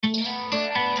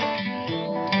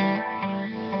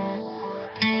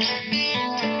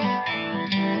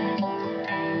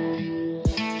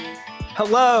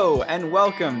Hello and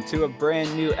welcome to a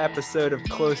brand new episode of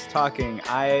Close Talking.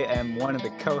 I am one of the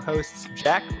co-hosts,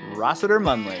 Jack Rossiter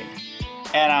Munley.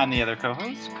 And I'm the other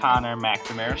co-host, Connor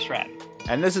McNamara Stratton.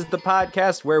 And this is the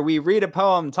podcast where we read a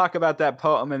poem, talk about that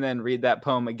poem, and then read that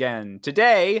poem again.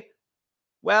 Today,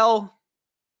 well,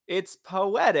 it's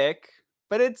poetic,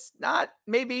 but it's not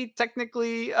maybe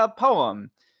technically a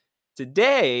poem.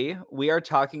 Today, we are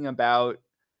talking about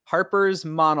Harper's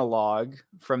monologue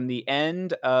from the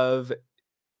end of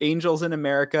Angels in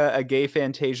America, A Gay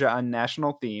Fantasia on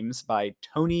National Themes by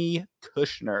Tony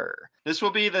Kushner. This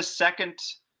will be the second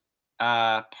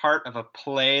part of a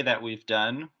play that we've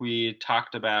done. We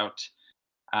talked about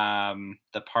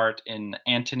the part in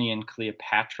Antony and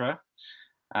Cleopatra.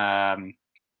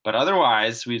 But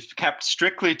otherwise, we've kept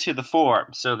strictly to the form.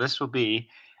 So this will be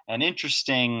an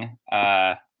interesting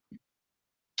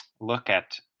look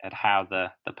at how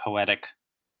the poetic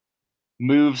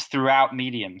moves throughout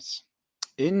mediums.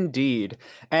 Indeed.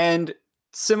 And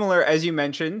similar, as you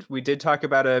mentioned, we did talk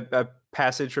about a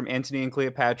passage from Antony and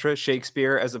Cleopatra.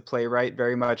 Shakespeare, as a playwright,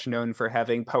 very much known for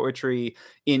having poetry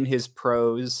in his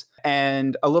prose.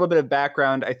 And a little bit of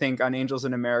background, I think, on Angels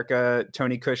in America,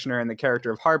 Tony Kushner and the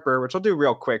character of Harper, which I'll do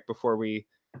real quick before we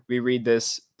read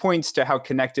this, points to how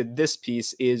connected this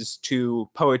piece is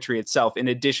to poetry itself. In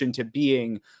addition to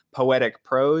being poetic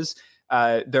prose,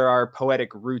 there are poetic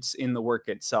roots in the work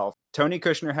itself. Tony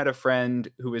Kushner had a friend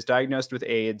who was diagnosed with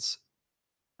AIDS,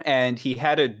 and he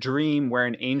had a dream where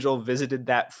an angel visited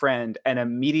that friend, and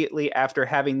immediately after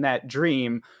having that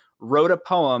dream, wrote a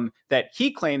poem that he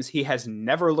claims he has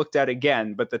never looked at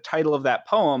again. But the title of that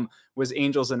poem was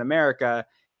Angels in America,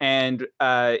 and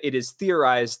it is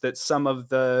theorized that some of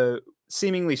the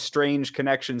seemingly strange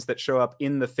connections that show up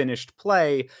in the finished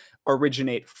play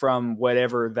originate from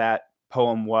whatever that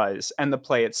poem was. And the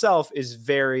play itself is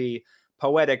very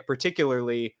poetic,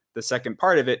 particularly the second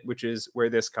part of it, which is where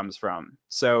this comes from.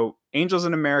 So, Angels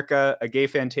in America, A Gay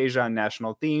Fantasia on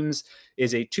National Themes,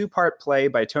 is a two-part play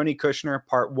by Tony Kushner.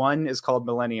 Part one is called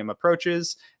Millennium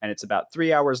Approaches, and it's about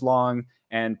 3 hours long.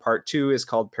 And part two is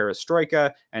called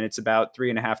Perestroika, and it's about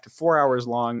 3.5 to 4 hours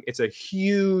long. It's a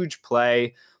huge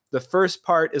play. The first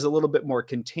part is a little bit more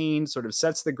contained, sort of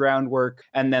sets the groundwork.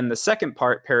 And then the second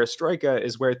part, Perestroika,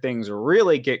 is where things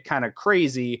really get kind of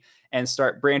crazy and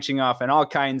start branching off in all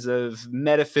kinds of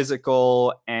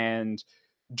metaphysical and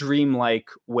dreamlike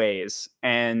ways.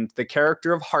 And the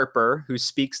character of Harper, who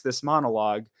speaks this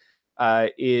monologue,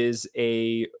 is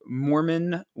a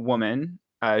Mormon woman.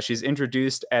 She's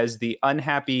introduced as the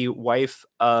unhappy wife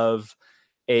of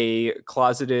a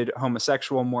closeted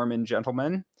homosexual Mormon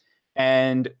gentleman.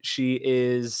 And she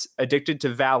is addicted to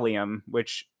Valium,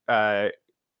 which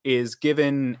is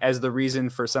given as the reason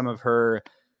for some of her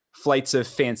flights of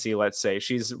fancy, let's say.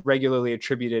 She's regularly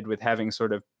attributed with having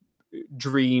sort of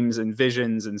dreams and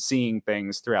visions and seeing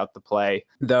things throughout the play,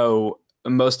 though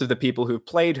most of the people who've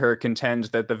played her contend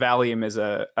that the Valium is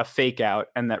a fake out,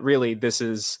 and that really this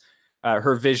is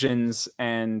her visions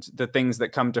and the things that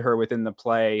come to her within the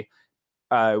play.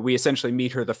 We essentially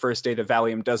meet her the first day the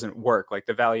Valium doesn't work. Like,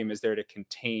 the Valium is there to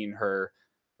contain her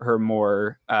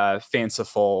more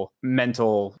fanciful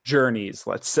mental journeys,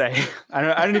 let's say.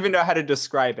 I don't even know how to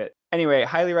describe it. Anyway,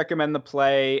 highly recommend the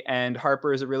play, and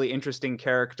Harper is a really interesting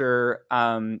character.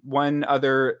 One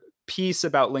other piece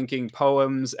about linking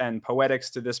poems and poetics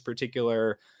to this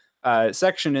particular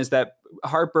section is that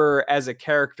Harper as a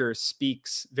character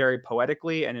speaks very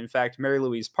poetically, and in fact, Mary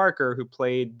Louise Parker, who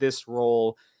played this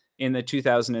role in the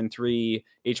 2003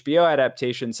 HBO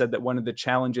adaptation, said that one of the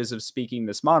challenges of speaking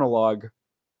this monologue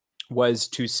was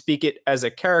to speak it as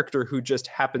a character who just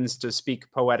happens to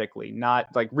speak poetically, not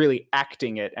like really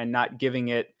acting it and not giving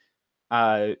it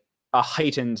a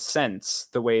heightened sense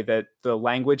the way that the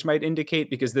language might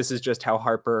indicate, because this is just how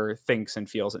Harper thinks and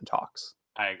feels and talks.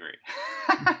 I agree.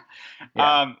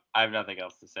 Yeah. I have nothing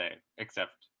else to say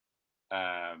except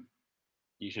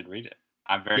you should read it.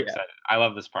 I'm very excited. I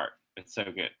love this part. It's so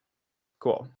good.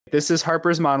 Cool. This is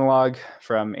Harper's monologue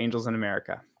from Angels in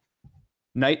America.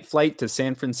 Night flight to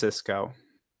San Francisco.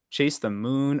 Chase the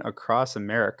moon across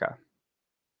America.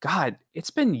 God, it's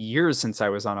been years since I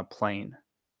was on a plane.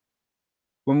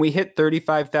 When we hit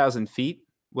 35,000 feet,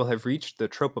 we'll have reached the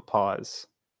tropopause,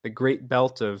 the great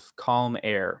belt of calm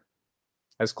air,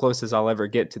 as close as I'll ever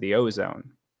get to the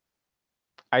ozone.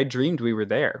 I dreamed we were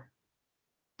there.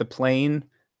 The plane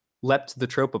leapt the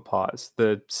tropopause,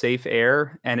 the safe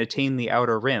air, and attained the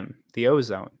outer rim, the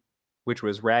ozone, which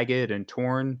was ragged and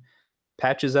torn,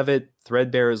 patches of it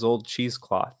threadbare as old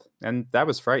cheesecloth, and that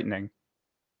was frightening.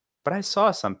 But I saw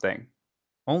something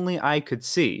only I could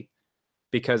see,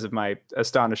 because of my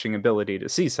astonishing ability to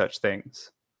see such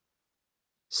things.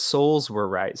 souls were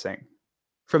rising.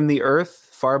 From the earth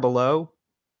far below,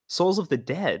 souls of the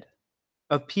dead,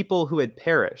 of people who had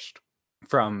perished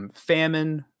from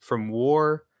famine, from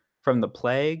war, from the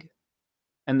plague,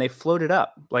 and they floated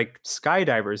up like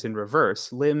skydivers in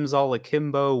reverse, limbs all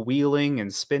akimbo, wheeling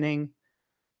and spinning.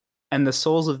 And the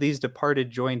souls of these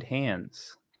departed joined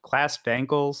hands, clasped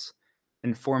ankles,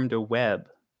 and formed a web,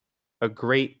 a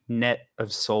great net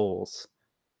of souls.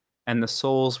 And the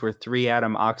souls were three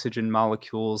atom oxygen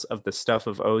molecules of the stuff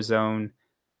of ozone,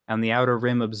 and the outer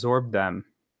rim absorbed them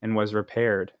and was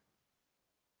repaired.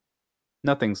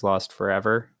 Nothing's lost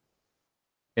forever.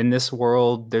 In this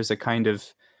world, there's a kind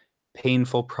of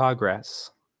painful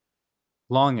progress,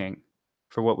 longing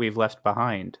for what we've left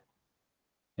behind,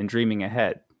 and dreaming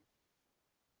ahead.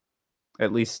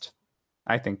 At least,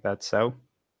 I think that's so.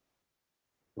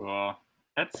 Cool.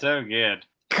 That's so good.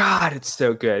 God, it's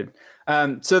so good.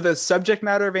 So the subject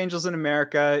matter of Angels in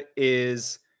America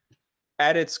is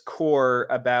at its core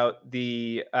about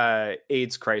the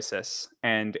AIDS crisis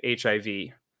and HIV,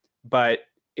 but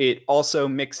it also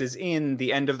mixes in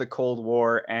the end of the Cold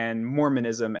War and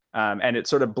Mormonism, and it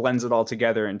sort of blends it all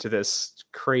together into this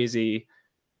crazy,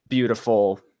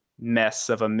 beautiful mess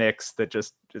of a mix that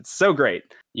just, it's so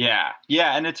great. Yeah,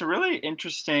 and it's a really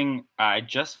interesting. I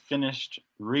just finished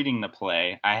reading the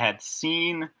play. I had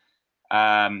seen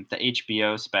the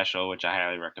HBO special, which I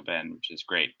highly recommend, which is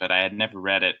great, but I had never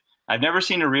read it. I've never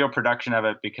seen a real production of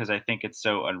it because I think it's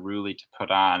so unruly to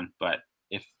put on. But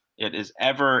if it is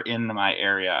ever in my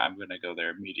area, I'm going to go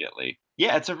there immediately.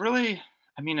 Yeah, it's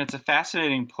a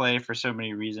fascinating play for so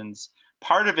many reasons.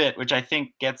 Part of it, which I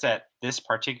think gets at this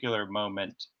particular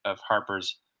moment of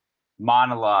Harper's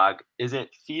monologue, is it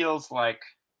feels like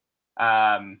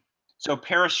so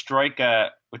perestroika,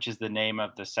 which is the name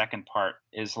of the second part,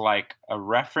 is like a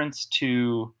reference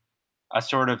to a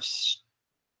sort of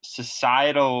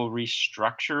societal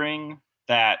restructuring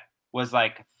that was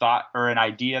like thought or an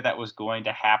idea that was going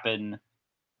to happen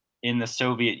in the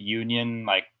Soviet Union,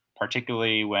 like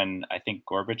particularly when I think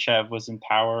Gorbachev was in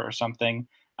power or something.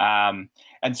 And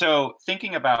so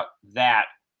thinking about that,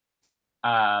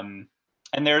 and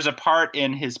there's a part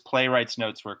in his playwright's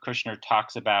notes where Kushner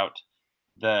talks about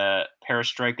the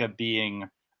perestroika being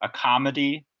a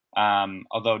comedy,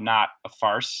 although not a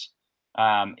farce,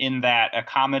 in that a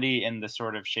comedy in the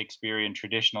sort of Shakespearean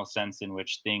traditional sense in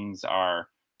which things are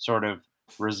sort of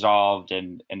resolved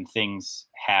and things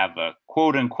have a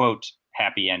quote unquote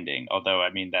happy ending. Although, I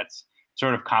mean, that's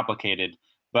sort of complicated,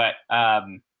 but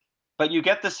you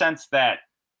get the sense that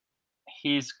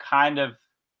he's trying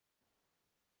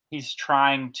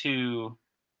to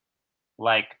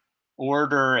like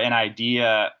order an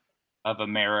idea of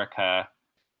America,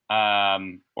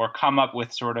 or come up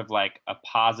with sort of like a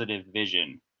positive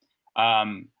vision.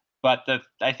 But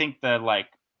I think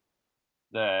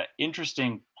the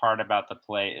interesting part about the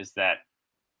play is that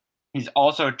he's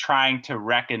also trying to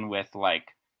reckon with like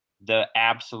the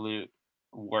absolute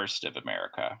worst of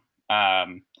America.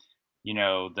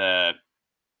 The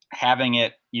having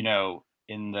it,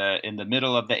 in the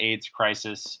middle of the AIDS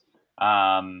crisis,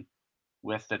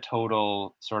 with the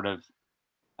total sort of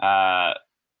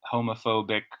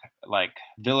homophobic like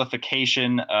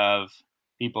vilification of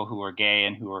people who are gay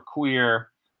and who are queer,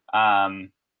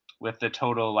 with the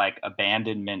total like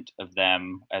abandonment of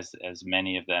them as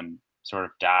many of them sort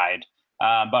of died.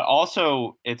 But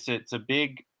also it's a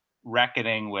big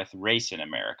reckoning with race in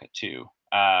America too,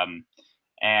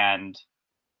 and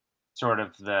sort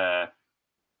of the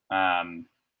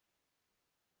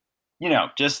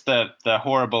just the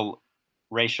horrible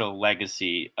racial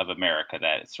legacy of America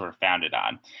that it's sort of founded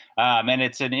on. And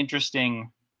it's an interesting,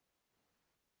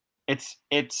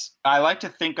 I like to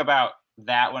think about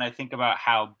that when I think about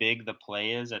how big the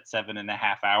play is at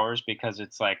 7.5 hours, because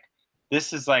it's like,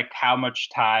 this is like how much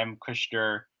time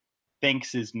Kushner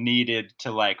thinks is needed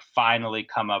to like finally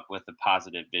come up with a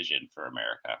positive vision for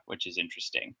America, which is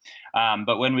interesting.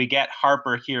 But when we get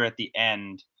Harper here at the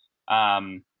end,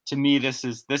 to me, this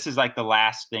is like the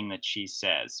last thing that she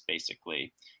says,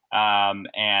 basically.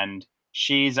 And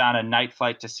she's on a night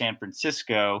flight to San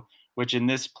Francisco, which in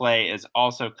this play is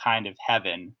also kind of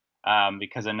heaven,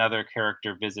 because another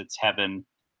character visits heaven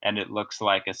and it looks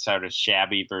like a sort of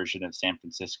shabby version of San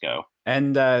Francisco.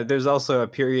 And there's also a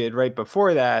period right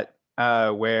before that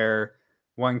where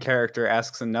one character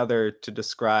asks another to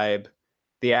describe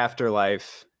the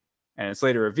afterlife, and it's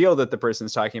later revealed that the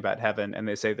person's talking about heaven, and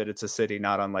they say that it's a city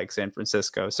not unlike San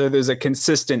Francisco. So there's a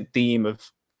consistent theme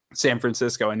of San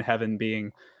Francisco and heaven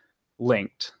being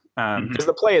linked, because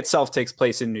the play itself takes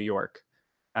place in New York,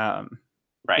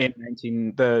 right,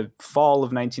 in the fall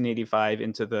of 1985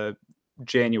 into the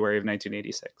January of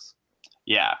 1986.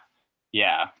 Yeah,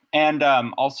 yeah, and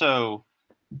also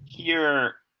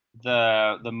here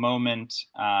the moment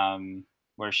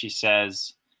where she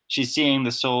says she's seeing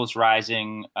the souls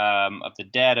rising of the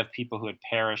dead of people who had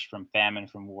perished from famine,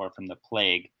 from war, from the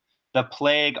plague. The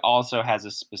plague also has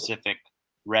a specific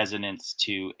resonance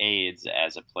to AIDS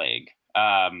as a plague,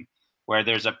 where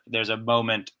there's a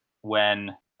moment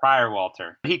when Prior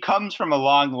Walter, he comes from a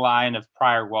long line of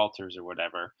Prior Walters or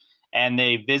whatever, and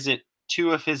they visit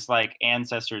two of his like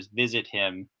ancestors visit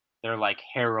him. They're like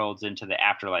heralds into the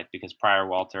afterlife because Prior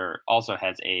Walter also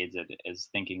has AIDS and is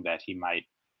thinking that he might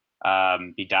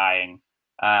be dying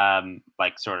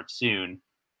like sort of soon.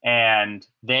 And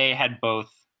they had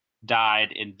both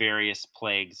died in various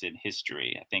plagues in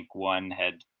history. I think one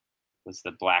had was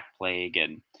the Black Plague,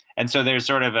 and so there's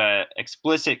sort of a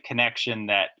explicit connection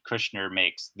that Kushner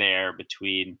makes there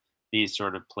between these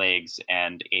sort of plagues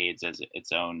and AIDS as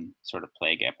its own sort of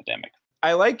plague epidemic.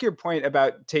 I like your point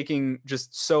about taking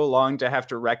just so long to have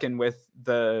to reckon with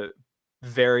the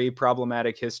very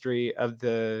problematic history of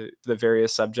the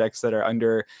various subjects that are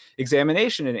under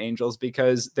examination in Angels,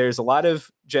 because there's a lot of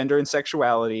gender and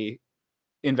sexuality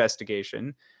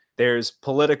investigation. There's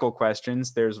political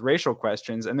questions, there's racial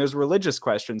questions, and there's religious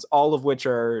questions, all of which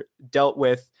are dealt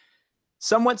with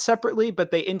somewhat separately,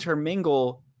 but they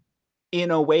intermingle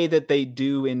in a way that they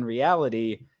do in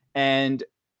reality. And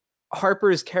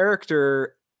Harper's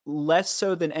character, less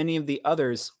so than any of the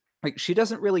others, like she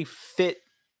doesn't really fit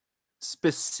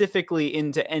specifically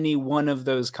into any one of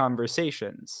those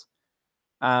conversations.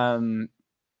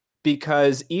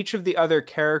 Because each of the other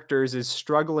characters is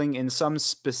struggling in some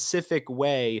specific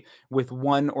way with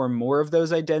one or more of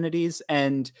those identities.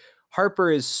 And Harper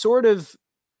is sort of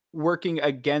working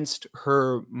against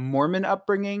her Mormon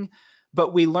upbringing,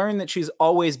 but we learn that she's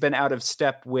always been out of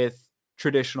step with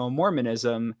traditional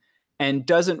Mormonism and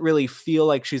doesn't really feel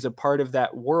like she's a part of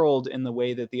that world in the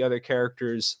way that the other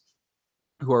characters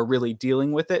who are really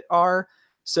dealing with it are.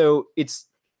 So it's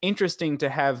interesting to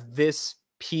have this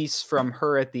piece from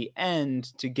her at the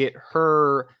end to get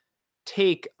her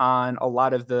take on a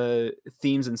lot of the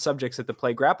themes and subjects that the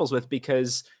play grapples with,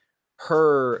 because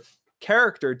her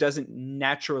character doesn't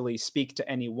naturally speak to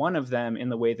any one of them in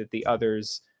the way that the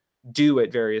others do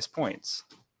at various points.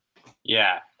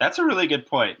 Yeah, that's a really good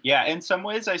point. Yeah, in some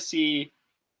ways I see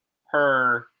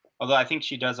her, although I think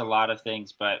she does a lot of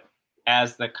things, but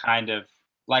as the kind of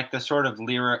like the sort of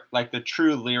lyric, like the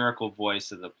true lyrical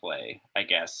voice of the play, I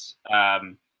guess.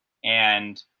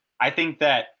 And I think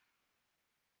that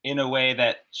in a way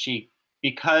that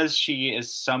because she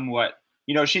is somewhat,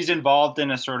 she's involved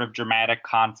in a sort of dramatic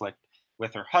conflict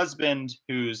with her husband,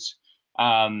 who's,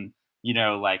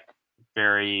 like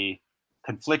very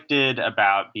conflicted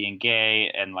about being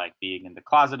gay and like being in the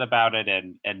closet about it,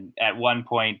 and at one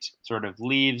point sort of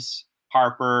leaves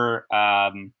Harper,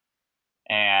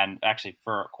 and actually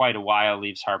for quite a while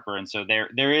leaves Harper, and so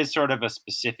there is sort of a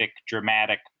specific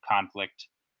dramatic conflict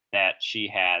that she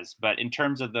has. But in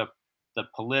terms of the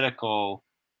political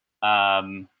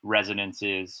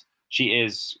resonances, she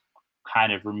is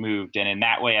kind of removed, and in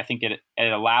that way, I think it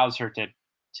allows her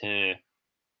to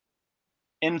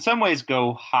in some ways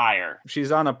go higher.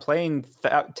 She's on a plane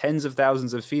tens of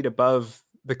thousands of feet above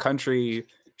the country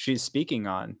she's speaking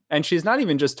on, and she's not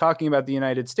even just talking about the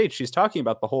United States, she's talking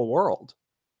about the whole world.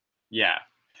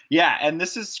 Yeah, and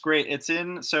this is great. It's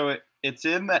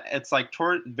like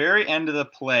toward very end of the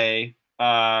play,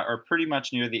 or pretty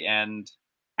much near the end,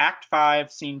 Act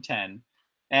 5, Scene 10,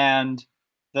 and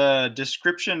the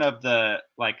description of the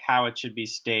like how it should be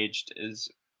staged is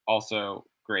also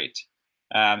great.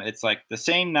 It's like the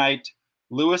same night,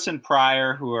 Lewis and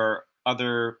Pryor, who are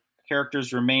other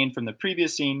characters, remain from the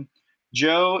previous scene.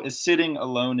 Joe is sitting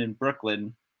alone in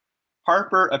Brooklyn.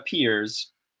 Harper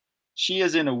appears. She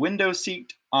is in a window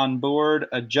seat on board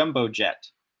a jumbo jet,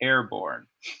 airborne,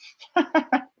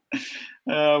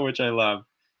 which I love.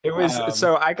 It was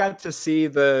so I got to see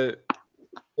the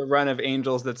run of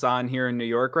Angels that's on here in New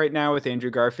York right now with Andrew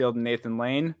Garfield and Nathan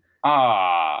Lane.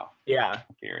 Yeah,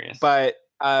 curious. But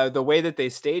the way that they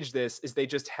staged this is they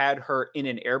just had her in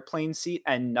an airplane seat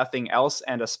and nothing else,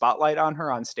 and a spotlight on her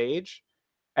on stage,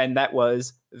 and that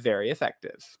was very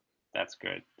effective. That's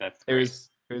good. That's great.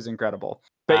 It was incredible.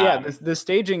 But yeah, the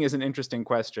staging is an interesting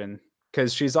question,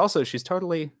 because she's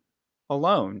totally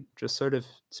alone, just sort of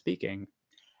speaking.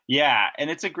 Yeah, and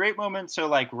it's a great moment. So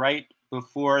like right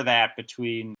before that,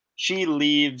 she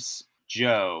leaves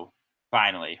Joe,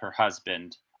 finally, her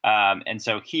husband. And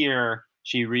so here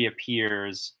she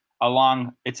reappears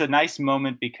along. It's a nice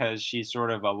moment because she's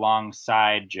sort of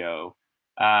alongside Joe.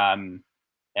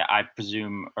 I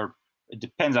presume, or it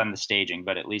depends on the staging,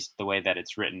 but at least the way that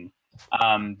it's written.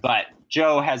 But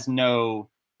Jo has no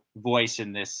voice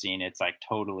in this scene. It's like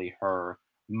totally her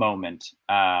moment.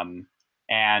 And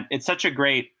it's such a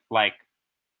great, like,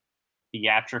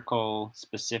 theatrical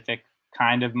specific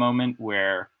kind of moment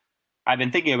where I've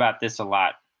been thinking about this a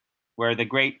lot, where the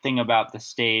great thing about the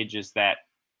stage is that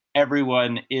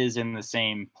everyone is in the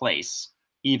same place,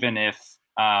 even if,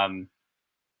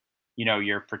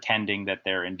 you're pretending that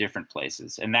they're in different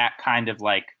places. And that kind of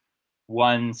like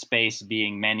one space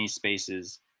being many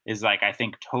spaces is, like, I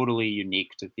think totally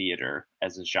unique to theater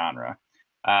as a genre.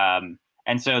 And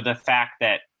so the fact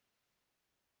that,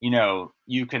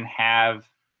 you can have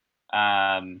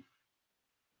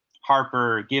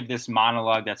Harper give this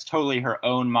monologue that's totally her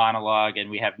own monologue, and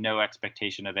we have no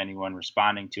expectation of anyone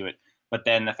responding to it. But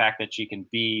then the fact that she can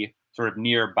be sort of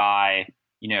nearby,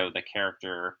 the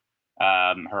character,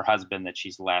 her husband that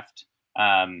she's left,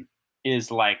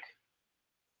 is like,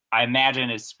 I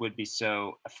imagine would be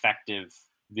so effective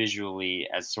visually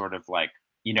as sort of like,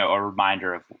 a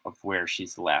reminder of where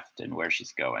she's left and where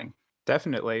she's going.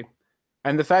 Definitely.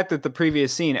 And the fact that the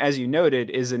previous scene, as you noted,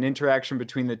 is an interaction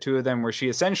between the two of them where she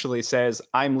essentially says,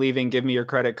 I'm leaving, give me your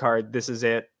credit card, this is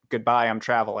it, goodbye, I'm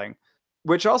traveling.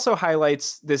 Which also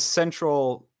highlights this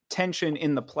central tension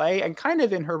in the play and kind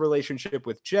of in her relationship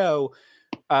with Jo.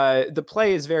 The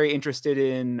play is very interested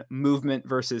in movement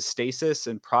versus stasis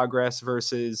and progress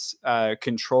versus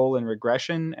control and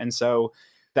regression. And so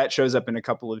that shows up in a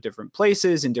couple of different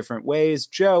places in different ways.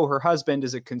 Jo, her husband,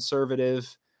 is a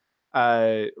conservative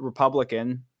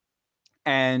Republican.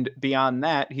 And beyond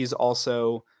that, he's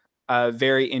also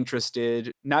very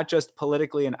interested, not just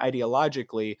politically and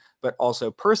ideologically, but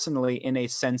also personally in a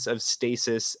sense of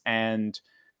stasis and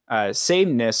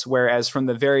sameness. Whereas from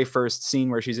the very first scene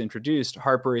where she's introduced,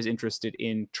 Harper is interested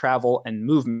in travel and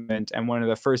movement. And one of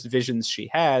the first visions she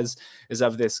has is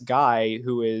of this guy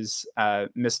who is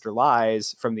Mr.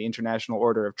 Lies from the International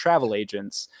Order of Travel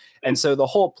Agents. And so the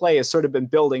whole play has sort of been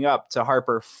building up to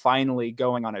Harper finally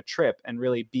going on a trip and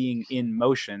really being in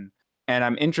motion. And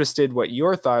I'm interested what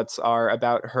your thoughts are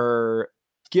about her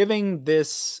giving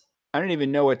this, I don't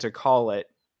even know what to call it.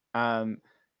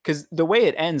 Because the way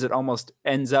it ends, it almost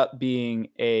ends up being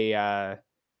a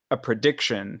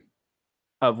prediction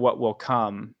of what will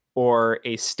come, or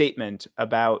a statement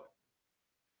about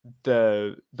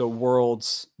the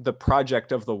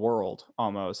project of the world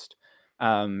almost,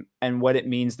 and what it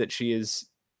means that she is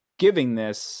giving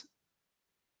this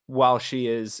while she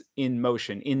is in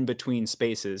motion, in between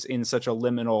spaces, in such a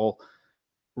liminal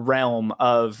realm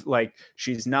of, like,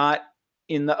 she's not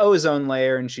in the ozone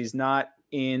layer and she's not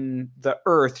in the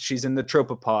earth, she's in the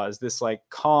tropopause, this like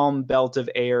calm belt of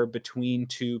air between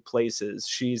two places.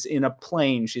 She's in a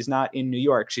plane, she's not in New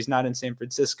York, she's not in San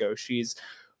Francisco, she's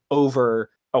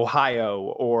over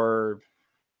Ohio or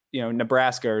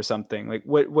Nebraska or something. Like,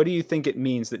 what do you think it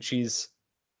means that she's,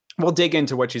 we'll dig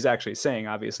into what she's actually saying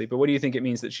obviously, but what do you think it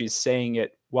means that she's saying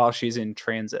it while she's in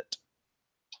transit?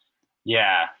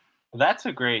 Yeah, that's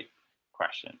a great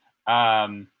question.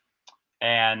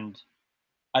 And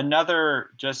another,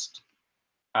 just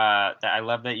that I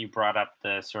love that you brought up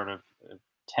the sort of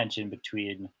tension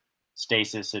between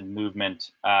stasis and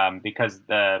movement, because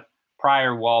the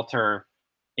Prior Walter,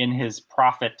 in his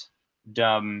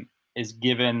prophetdom, is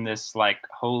given this like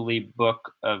holy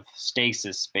book of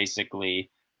stasis,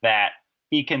 basically, that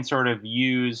he can sort of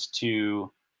use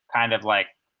to kind of like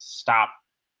stop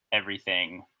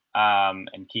everything,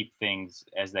 and keep things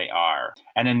as they are.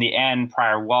 And in the end,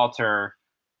 Prior Walter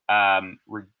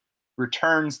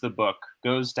returns the book,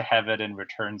 goes to heaven and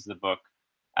returns the book,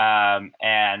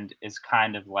 and is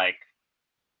kind of like,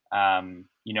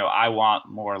 I want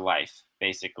more life,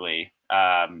 basically.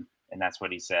 And that's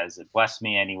what he says. Bless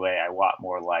me anyway. I want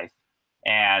more life.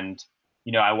 And,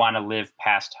 I want to live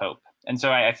past hope. And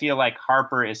so I feel like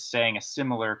Harper is saying a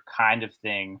similar kind of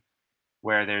thing,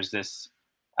 where there's this,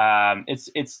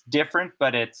 it's different,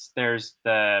 but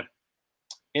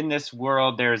in this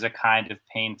world, there's a kind of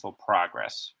painful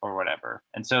progress or whatever.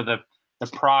 And so the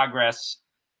progress,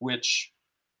 which,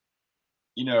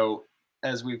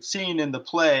 as we've seen in the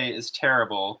play, is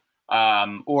terrible,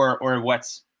 or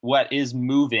what is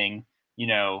moving,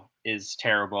 is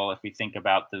terrible, if we think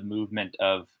about the movement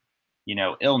of,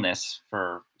 illness,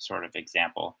 for sort of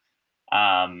example.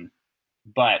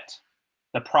 But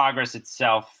the progress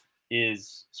itself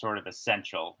is sort of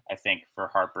essential, I think, for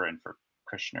Harper and for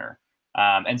Kushner.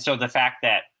 And so the fact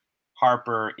that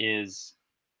Harper is,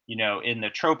 in the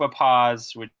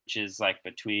tropopause, which is like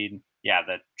between,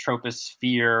 the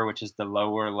troposphere, which is the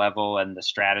lower level, and the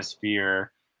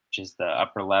stratosphere, which is the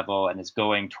upper level, and is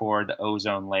going toward the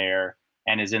ozone layer,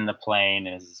 and is in the plane,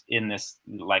 is in this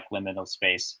like liminal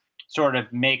space, sort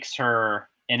of makes her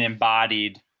an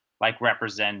embodied like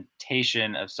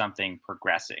representation of something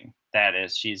progressing. That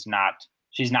is, she's not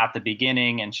the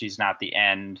beginning and she's not the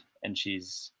end, and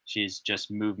she's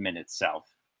just movement itself.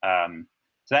 So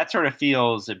that sort of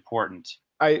feels important.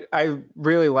 I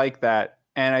really like that.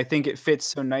 And I think it fits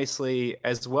so nicely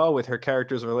as well with her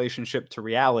character's relationship to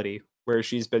reality, where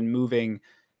she's been moving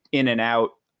in and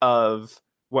out of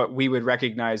what we would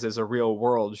recognize as a real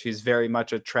world. She's very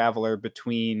much a traveler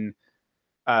between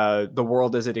the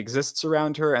world as it exists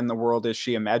around her and the world as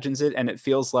she imagines it. And it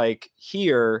feels like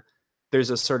here there's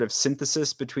a sort of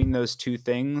synthesis between those two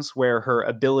things where her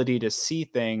ability to see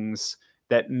things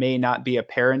that may not be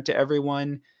apparent to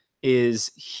everyone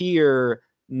is here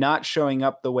not showing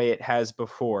up the way it has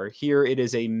before. Here it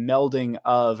is a melding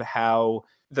of how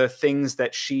the things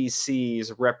that she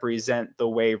sees represent the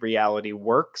way reality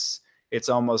works. It's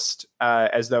almost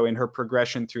as though in her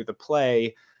progression through the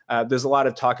play, there's a lot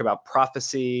of talk about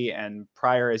prophecy, and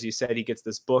Prior, as you said, he gets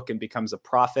this book and becomes a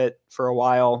prophet for a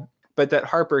while. But that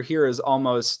Harper here is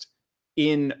almost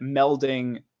in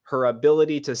melding her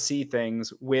ability to see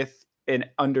things with an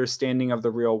understanding of the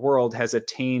real world, has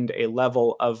attained a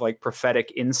level of like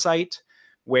prophetic insight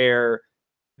where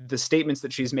the statements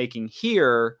that she's making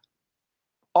here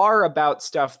are about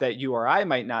stuff that you or I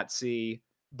might not see,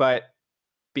 but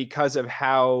because of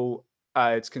how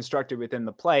it's constructed within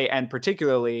the play, and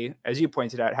particularly, as you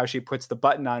pointed out, how she puts the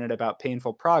button on it about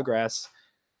painful progress,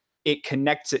 it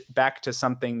connects it back to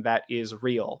something that is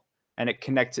real. And it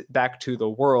connects it back to the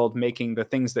world, making the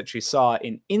things that she saw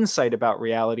an insight about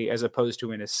reality as opposed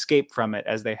to an escape from it,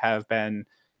 as they have been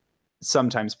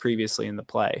sometimes previously in the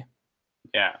play.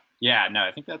 Yeah. Yeah, no,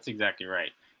 I think that's exactly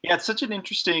right. Yeah, it's such an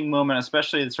interesting moment,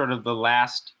 especially sort of the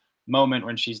last moment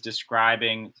when she's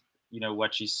describing,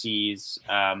 what she sees,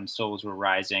 souls were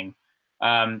rising.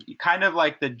 Kind of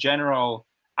like the general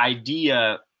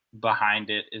idea behind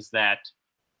it is that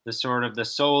the sort of the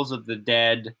souls of the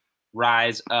dead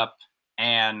rise up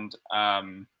and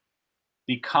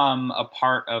become a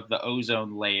part of the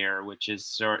ozone layer, which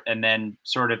is and then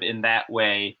sort of in that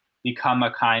way become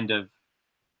a kind of,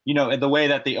 the way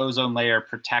that the ozone layer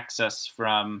protects us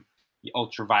from the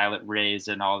ultraviolet rays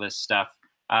and all this stuff.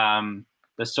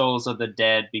 The souls of the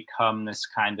dead become this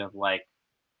kind of like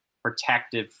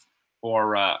protective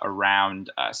aura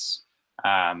around us.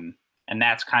 And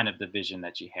that's kind of the vision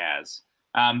that she has.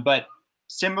 But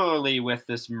similarly, with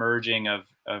this merging of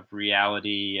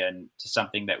reality and to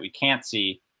something that we can't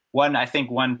see, I think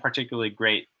one particularly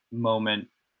great moment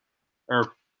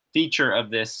or feature of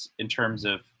this in terms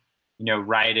of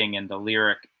writing and the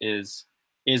lyric is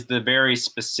the very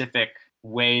specific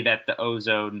way that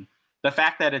the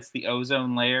fact that it's the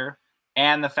ozone layer,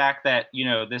 and the fact that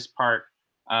this part,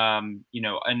 and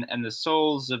the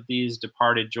souls of these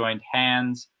departed joined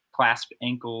hands, clasped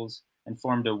ankles, and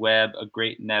formed a web, a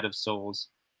great net of souls.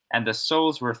 And the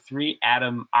souls were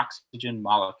 3-atom oxygen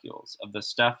molecules of the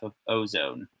stuff of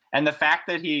ozone. And the fact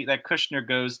that Kushner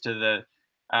goes to the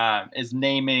is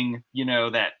naming,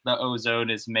 that the ozone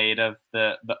is made of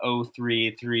the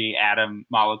O3 3-atom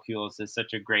molecules is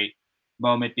such a great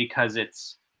moment, because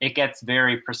it gets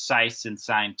very precise and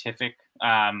scientific,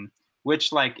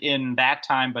 which like in that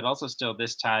time, but also still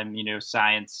this time,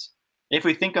 science, if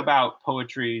we think about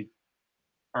poetry,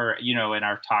 or, in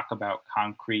our talk about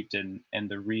concrete and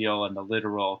the real and the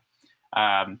literal,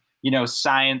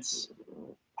 science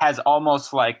has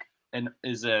almost like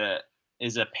is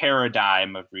a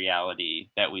paradigm of reality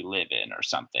that we live in or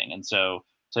something. And so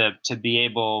to be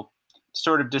able to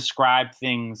sort of describe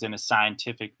things in a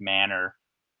scientific manner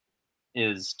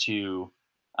is to,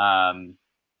 in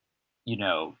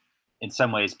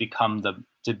some ways become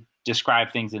to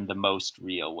describe things in the most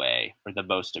real way or the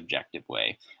most objective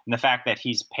way. And the fact that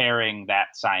he's pairing that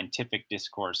scientific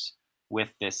discourse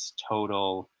with this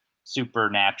total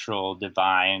supernatural,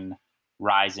 divine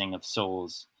rising of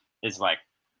souls is like,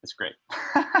 it's great.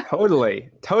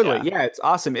 Totally. Yeah, it's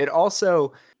awesome. It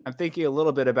also, I'm thinking a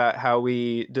little bit about how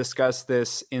we discuss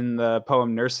this in the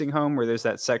poem Nursing Home, where there's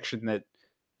that section that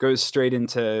goes straight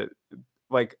into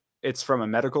like it's from a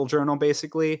medical journal,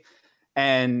 basically.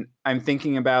 And I'm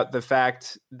thinking about the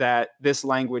fact that this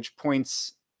language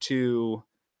points to,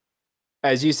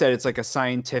 as you said, it's like a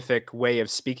scientific way of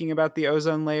speaking about the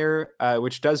ozone layer,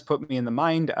 which does put me in the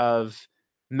mind of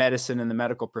medicine and the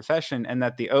medical profession, and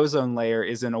that the ozone layer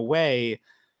is in a way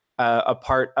a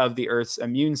part of the Earth's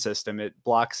immune system. It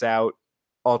blocks out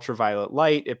ultraviolet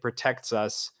light. It protects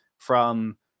us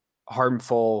from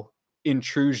harmful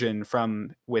intrusion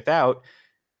from without.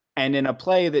 And in a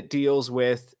play that deals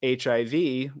with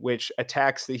HIV, which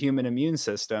attacks the human immune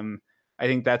system, I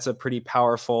think that's a pretty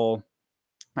powerful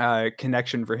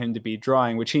connection for him to be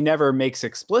drawing, which he never makes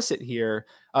explicit here,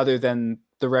 other than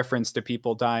the reference to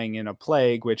people dying in a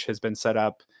plague, which has been set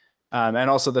up, and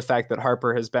also the fact that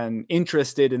Harper has been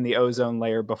interested in the ozone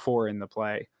layer before in the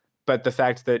play. But the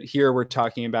fact that here we're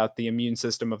talking about the immune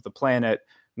system of the planet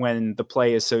when the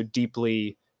play is so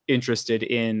deeply interested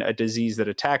in a disease that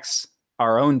attacks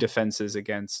our own defenses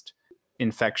against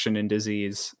infection and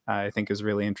disease, I think is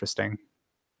really interesting.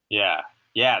 Yeah,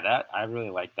 yeah, that I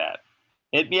really like that.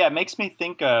 It makes me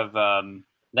think of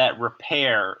that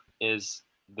repair is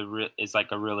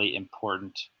like a really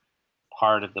important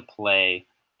part of the play,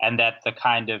 and that the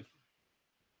kind of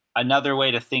another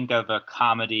way to think of a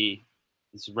comedy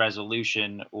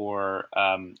resolution or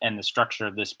and the structure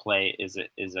of this play is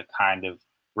a kind of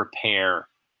repair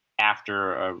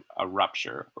after a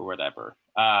rupture or whatever,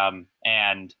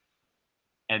 and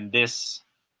this,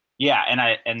 yeah,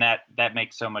 and that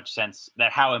makes so much sense,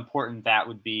 that how important that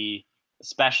would be,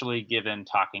 especially given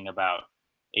talking about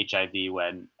HIV,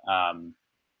 when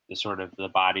the sort of the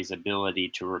body's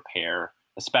ability to repair,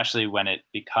 especially when it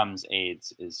becomes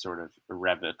AIDS, is sort of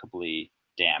irrevocably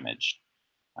damaged.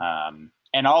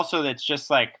 And also, it's just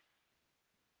like,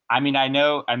 I mean,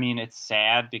 it's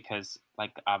sad because,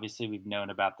 like, obviously we've known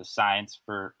about the science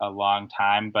for a long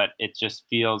time, but it just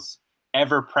feels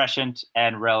ever prescient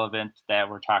and relevant that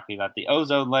we're talking about the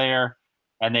ozone layer.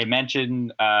 And they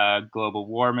mention global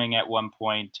warming at one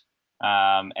point.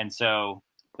 And so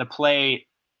the play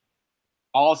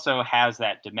also has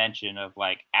that dimension of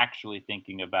like actually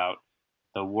thinking about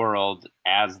the world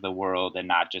as the world and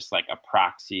not just like a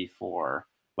proxy for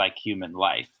like human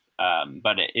life.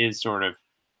 But it is sort of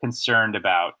concerned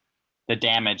about the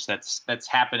damage that's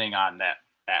happening on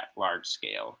that large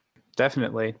scale.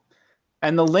 Definitely.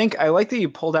 And the link, I like that you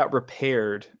pulled out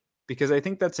repaired, because I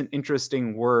think that's an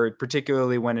interesting word,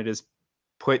 particularly when it is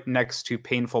put next to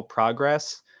painful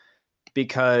progress,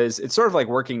 because it's sort of like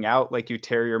working out, like you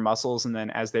tear your muscles and then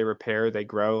as they repair, they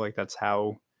grow. Like that's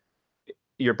how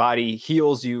your body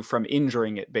heals you from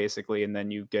injuring it, basically, and then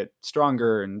you get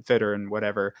stronger and fitter and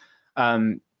whatever.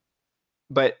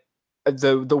 But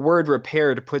the word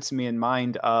repaired puts me in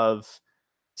mind of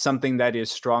something that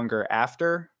is stronger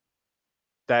after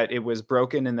that it was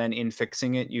broken, and then in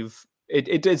fixing it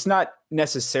it's not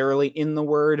necessarily in the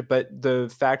word, but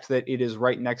the fact that it is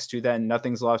right next to then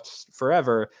nothing's lost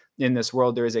forever in this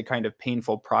world, there is a kind of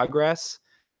painful progress.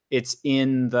 It's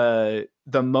in the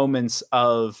moments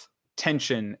of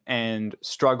tension and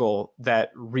struggle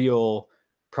that real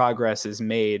progress is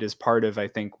made, is part of, I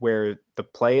think, where the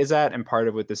play is at and part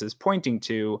of what this is pointing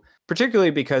to,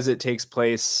 particularly because it takes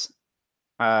place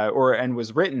and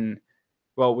was written,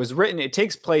 well, it was written, it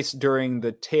takes place during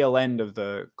the tail end of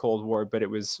the Cold War, but it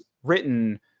was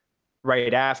written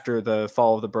right after the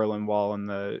fall of the Berlin Wall and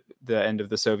the end of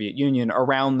the Soviet Union,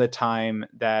 around the time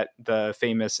that the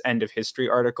famous End of History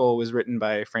article was written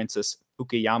by Francis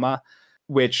Fukuyama,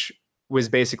 which was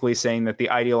basically saying that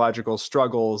the ideological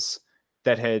struggles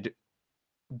that had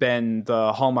been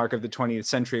the hallmark of the 20th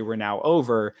century were now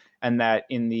over, and that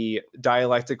in the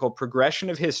dialectical progression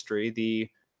of history, the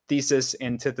thesis,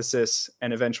 antithesis,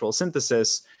 and eventual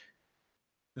synthesis,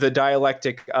 the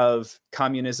dialectic of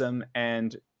communism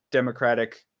and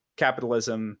democratic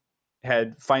capitalism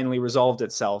had finally resolved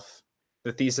itself.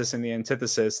 The thesis and the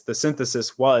antithesis, the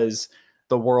synthesis was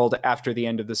the world after the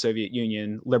end of the Soviet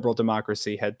Union, liberal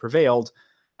democracy had prevailed.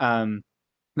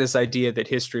 This idea that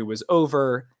history was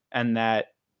over and that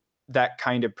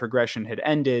kind of progression had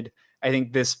ended. I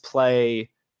think this play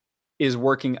is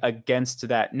working against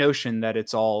that notion that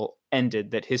it's all ended,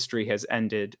 that history has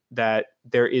ended, that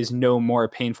there is no more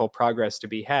painful progress to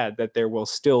be had, that there will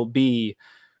still be,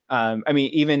 I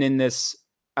mean, even in this,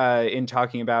 in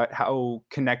talking about how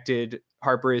connected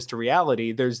Harper is to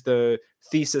reality, there's the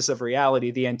thesis of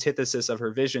reality, the antithesis of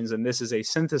her visions, and this is a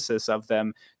synthesis of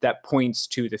them that points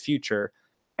to the future.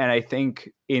 And I think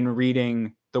in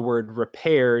reading the word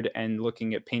repaired and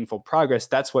looking at painful progress,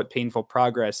 that's what painful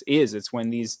progress is. It's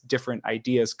when these different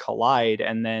ideas collide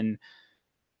and then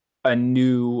a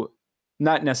new,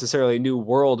 not necessarily a new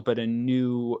world, but a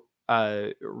new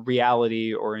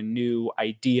reality or a new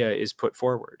idea is put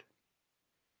forward.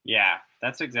 Yeah,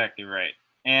 that's exactly right.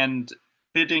 And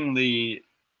fittingly,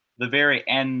 the very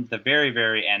end, the very,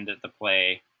 very end of the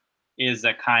play is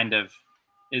a kind of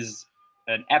is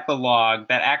an epilogue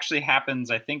that actually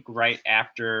happens, I think, right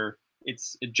after it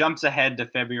jumps ahead to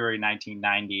February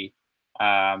 1990,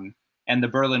 and the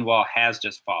Berlin Wall has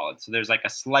just fallen. So there's like a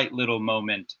slight little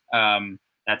moment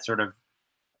that sort of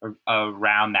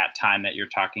around that time that you're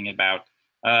talking about.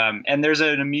 And there's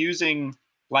an amusing,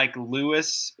 like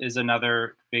Lewis is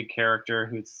another big character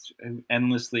who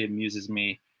endlessly amuses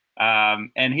me.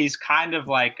 And he's kind of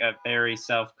like a very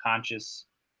self-conscious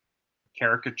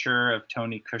caricature of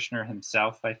Tony Kushner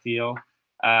himself, I feel,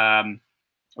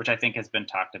 which I think has been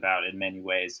talked about in many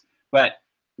ways. But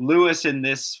Lewis in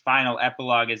this final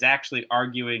epilogue is actually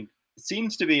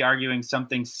seems to be arguing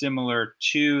something similar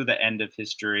to the end of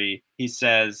history. He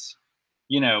says,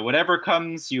 whatever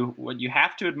comes, what you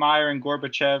have to admire in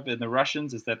Gorbachev and the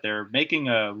Russians is that they're making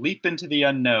a leap into the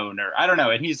unknown, or I don't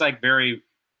know. And he's like very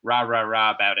rah, rah,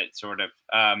 rah about it, sort of.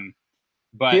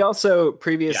 But he also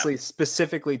previously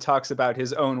specifically talks about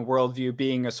his own worldview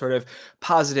being a sort of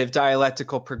positive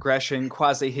dialectical progression,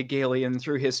 quasi-Hegelian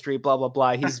through history, blah, blah,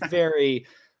 blah. He's very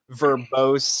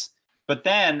verbose. But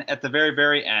then at the very,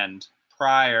 very end,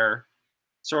 Pryor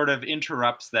sort of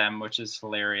interrupts them, which is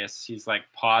hilarious. He's like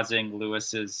pausing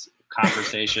Lewis's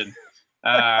conversation.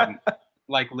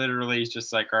 Like literally he's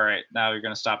just like, all right, now you're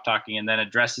going to stop talking, and then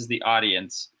addresses the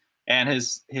audience. And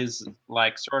his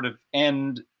like sort of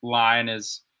end line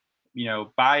is,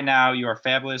 by now you are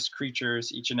fabulous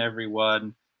creatures, each and every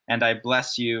one, and I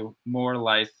bless you, more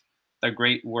life, the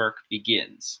great work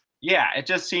begins. Yeah, it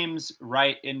just seems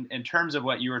right in terms of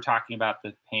what you were talking about,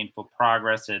 the painful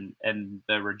progress and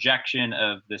the rejection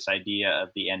of this idea of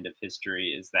the end of history,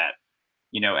 is that,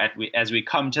 as we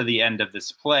come to the end of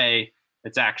this play,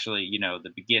 it's actually,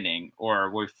 the beginning, or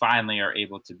we finally are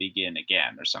able to begin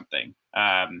again or something.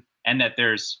 And that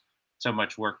there's so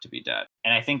much work to be done.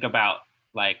 And I think about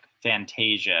like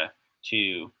Fantasia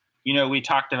too. We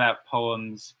talked about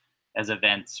poems as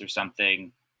events or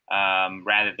something,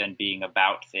 rather than being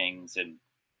about things,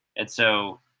 and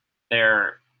so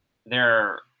their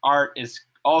art is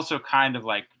also kind of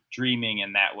like dreaming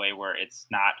in that way, where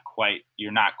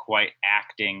you're not quite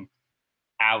acting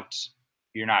out,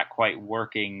 you're not quite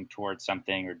working towards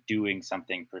something or doing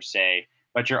something per se,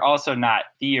 but you're also not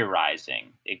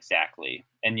theorizing exactly,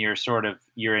 and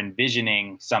you're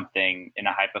envisioning something in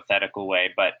a hypothetical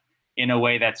way, but in a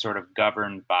way that's sort of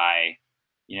governed by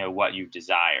what you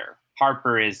desire.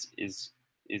 Harper is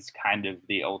kind of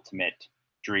the ultimate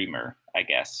dreamer, I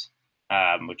guess,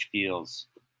 which feels,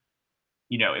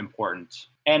 important,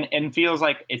 and feels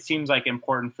like, it seems like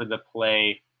important for the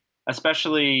play,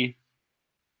 especially,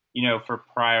 for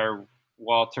Pryor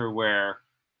Walter, where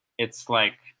it's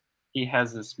like he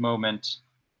has this moment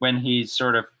when he's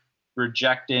sort of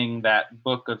rejecting that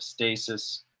book of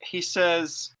stasis. He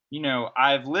says,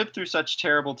 I've lived through such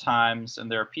terrible times, and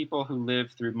there are people who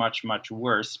live through much, much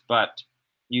worse, but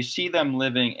you see them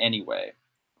living anyway.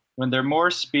 When they're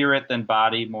more spirit than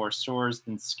body, more sores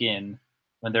than skin,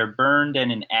 when they're burned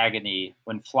and in agony,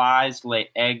 when flies lay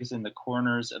eggs in the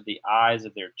corners of the eyes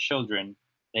of their children,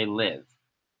 they live.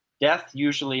 Death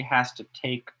usually has to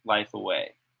take life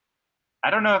away. I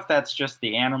don't know if that's just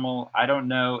the animal. I don't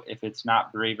know if it's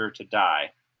not braver to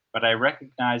die, but I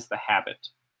recognize the habit,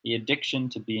 the addiction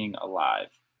to being alive.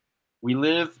 We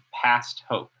live past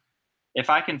hope. If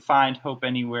I can find hope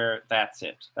anywhere, that's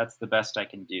it. That's the best I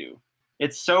can do.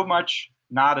 It's so much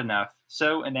not enough,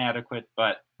 so inadequate,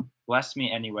 but bless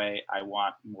me anyway. I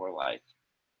want more life,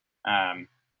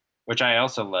 which I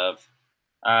also love.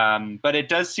 But it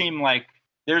does seem like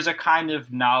there's a kind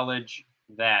of knowledge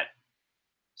that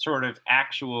sort of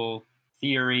actual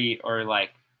theory, or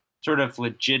like sort of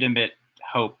legitimate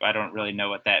hope, I don't really know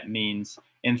what that means,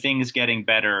 in things getting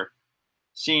better,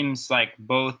 seems like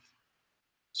both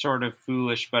sort of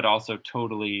foolish but also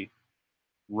totally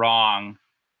wrong,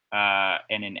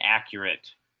 and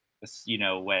inaccurate,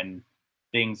 when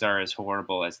things are as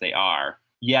horrible as they are.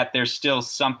 Yet there's still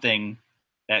something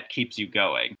that keeps you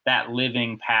going. That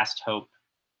living past hope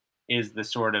is the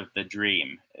sort of the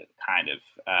dream, kind of,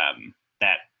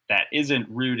 that isn't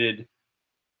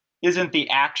the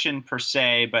action per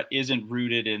se, but isn't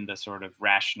rooted in the sort of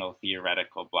rational,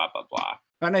 theoretical, blah, blah, blah.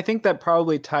 And I think that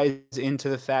probably ties into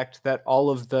the fact that all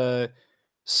of the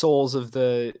souls of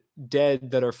the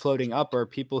dead that are floating up are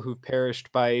people who've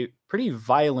perished by pretty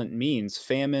violent means: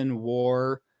 famine,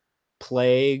 war,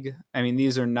 plague. I mean,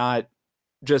 these are not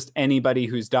just anybody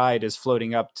who's died is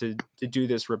floating up to do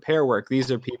this repair work.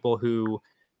 These are people who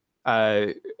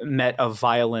met a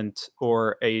violent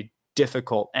or a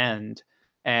difficult end.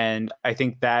 And I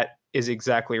think that is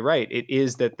exactly right. It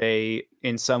is that they,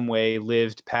 in some way,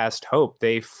 lived past hope.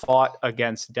 They fought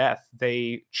against death.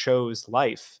 They chose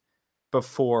life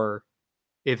before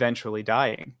eventually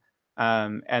dying.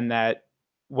 And that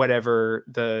whatever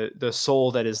the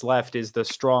soul that is left is the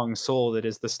strong soul that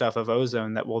is the stuff of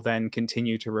ozone that will then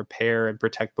continue to repair and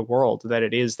protect the world. That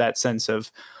it is that sense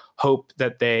of hope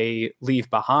that they leave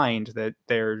behind, that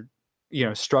their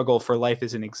struggle for life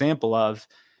is an example of,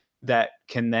 that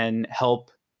can then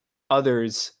help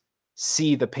others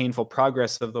see the painful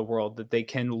progress of the world, that they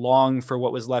can long for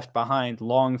what was left behind,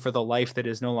 long for the life that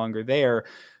is no longer there,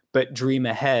 but dream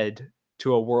ahead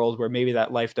to a world where maybe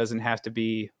that life doesn't have to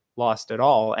be lost at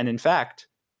all. And in fact,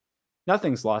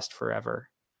 nothing's lost forever,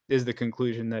 is the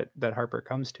conclusion that Harper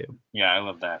comes to. Yeah, I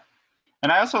love that.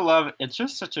 And I also love, it's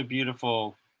just such a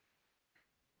beautiful,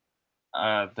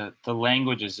 the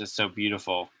language is just so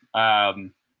beautiful.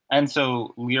 And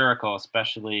so lyrical,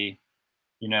 especially,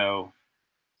 you know,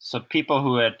 so people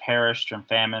who had perished from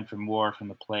famine, from war, from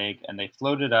the plague, and they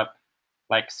floated up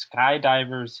like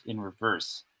skydivers in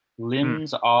reverse, Hmm.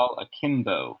 limbs all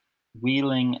akimbo,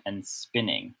 wheeling and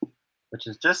spinning, which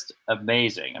is just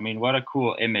amazing. I mean, what a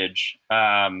cool image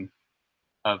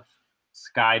of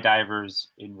skydivers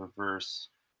in reverse.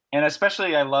 And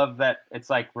especially, I love that it's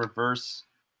like reverse.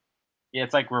 Yeah,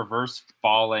 it's like reverse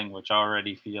falling, which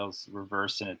already feels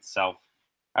reverse in itself.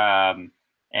 Um,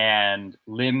 and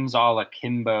limbs all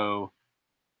akimbo.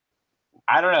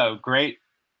 I don't know, great.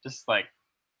 Just like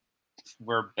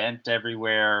we're bent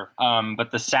everywhere.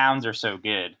 But the sounds are so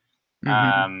good.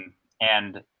 Mm-hmm.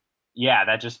 And yeah,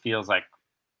 that just feels like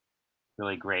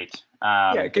really great.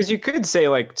 Yeah, because you could say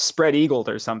like spread eagled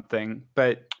or something,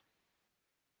 but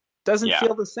doesn't Yeah,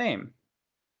 feel the same.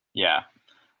 yeah.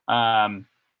 Um,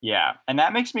 yeah. And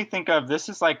that makes me think of, this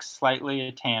is like slightly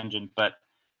a tangent, but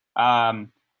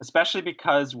um, especially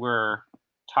because we're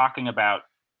talking about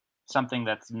something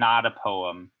that's not a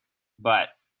poem, but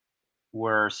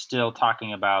we're still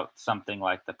talking about something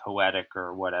like the poetic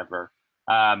or whatever.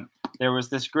 Um, there was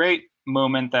this great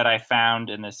moment that I found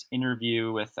in this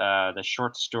interview with the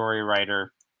short story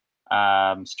writer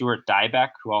Stuart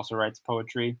Diebeck, who also writes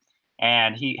poetry.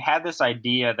 And he had this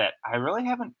idea that I really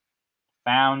haven't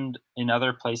found in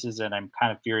other places, and I'm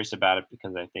kind of curious about it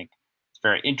because I think it's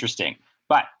very interesting.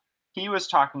 But he was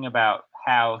talking about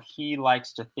how he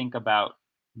likes to think about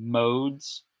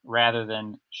modes rather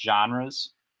than genres.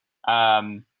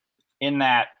 Um, in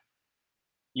that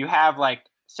you have, like,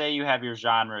 say you have your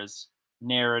genres,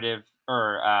 narrative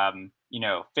or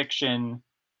fiction,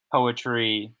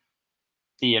 poetry,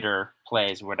 theater,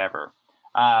 plays, whatever.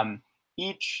 Um,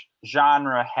 each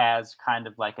genre has kind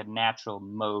of like a natural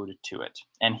mode to it.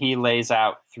 And he lays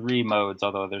out three modes,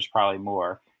 although there's probably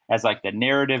more, as like the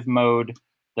narrative mode,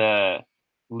 the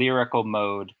lyrical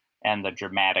mode, and the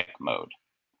dramatic mode.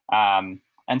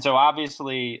 And so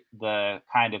obviously the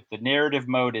kind of the narrative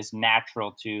mode is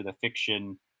natural to the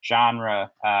fiction genre.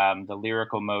 The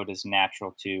lyrical mode is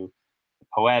natural to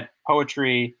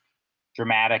poetry.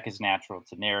 Dramatic is natural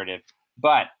to narrative.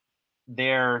 But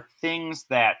they're things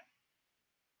that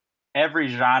every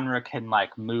genre can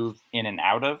like move in and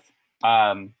out of.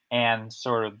 And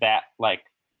sort of that, like,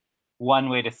 one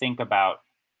way to think about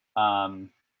um,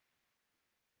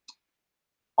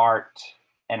 art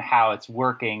and how it's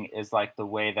working is like the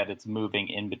way that it's moving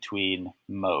in between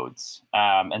modes.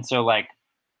 And so, like,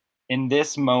 in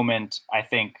this moment, I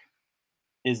think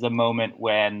is the moment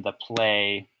when the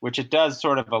play, which it does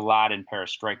sort of a lot in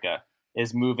Perestroika,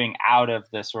 is moving out of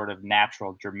the sort of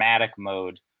natural dramatic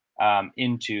mode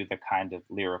into the kind of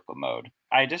lyrical mode.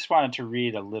 I just wanted to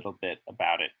read a little bit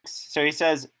about it. So he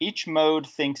says, each mode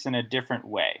thinks in a different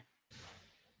way.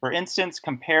 For instance,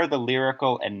 compare the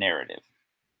lyrical and narrative.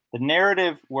 The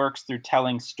narrative works through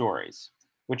telling stories,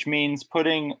 which means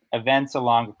putting events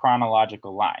along a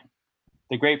chronological line.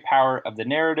 The great power of the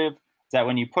narrative is that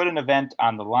when you put an event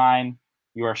on the line,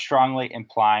 you are strongly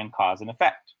implying cause and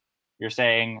effect. You're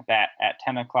saying that at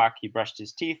 10 o'clock he brushed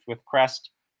his teeth with Crest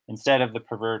instead of the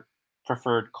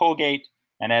preferred Colgate,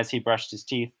 and as he brushed his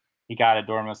teeth, he got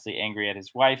enormously angry at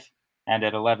his wife, and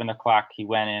at 11 o'clock he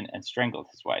went in and strangled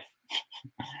his wife.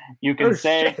 You Oh can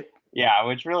say, shit. yeah,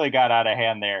 which really got out of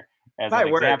hand there as an My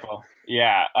word. example.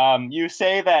 Yeah, you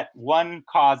say that one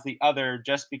caused the other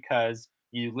just because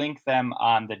you link them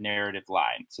on the narrative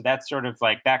line. So that's sort of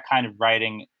like that kind of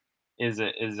writing is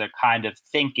a kind of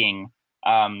thinking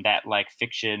that like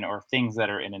fiction or things that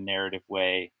are in a narrative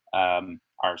way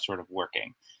are sort of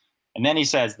working. And then he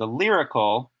says the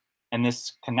lyrical, and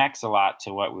this connects a lot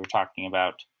to what we were talking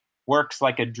about, works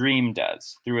like a dream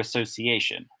does through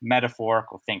association,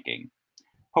 metaphorical thinking.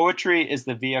 Poetry is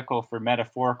the vehicle for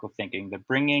metaphorical thinking, the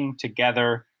bringing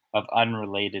together of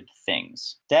unrelated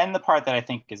things. Then the part that I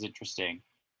think is interesting,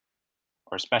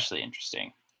 or especially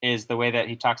interesting, is the way that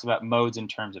he talks about modes in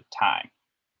terms of time.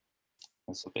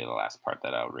 This will be the last part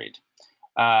that I'll read.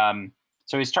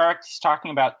 So he's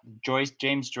talking about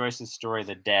James Joyce's story,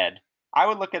 The Dead. I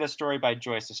would look at a story by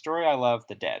Joyce, a story I love,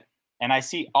 The Dead, and I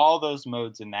see all those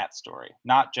modes in that story,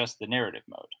 not just the narrative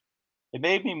mode. It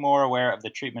made me more aware of the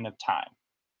treatment of time.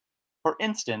 For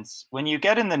instance, when you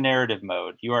get in the narrative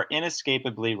mode, you are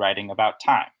inescapably writing about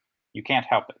time. You can't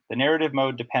help it. The narrative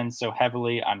mode depends so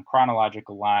heavily on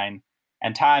chronological line,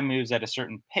 and time moves at a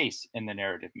certain pace in the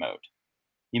narrative mode.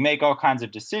 You make all kinds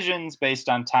of decisions based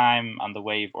on time, on the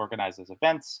way you've organized those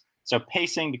events, so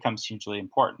pacing becomes hugely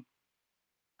important.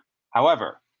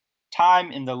 However,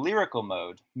 time in the lyrical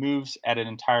mode moves at an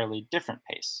entirely different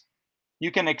pace.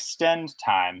 You can extend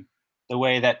time the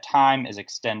way that time is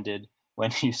extended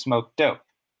when you smoke dope,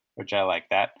 which I like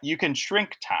that. You can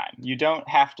shrink time. You don't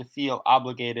have to feel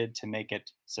obligated to make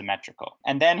it symmetrical.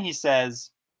 And then he says,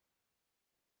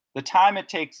 the time it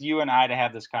takes you and I to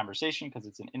have this conversation, because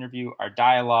it's an interview, our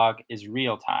dialogue is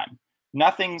real time.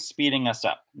 Nothing's speeding us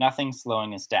up, nothing's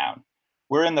slowing us down.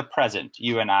 We're in the present,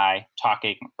 you and I,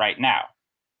 talking right now.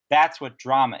 That's what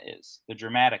drama is, the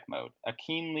dramatic mode, a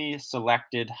keenly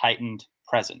selected, heightened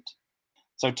present.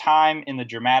 So time in the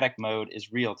dramatic mode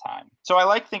is real time. So I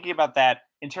like thinking about that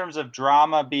in terms of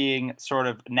drama being sort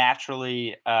of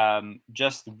naturally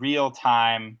just real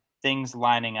time, things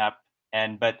lining up,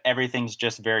 but everything's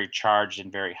just very charged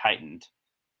and very heightened.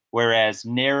 Whereas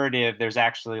narrative, there's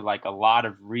actually like a lot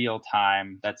of real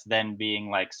time that's then being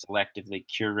like selectively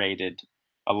curated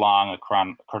along a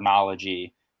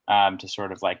chronology to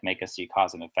sort of like make us see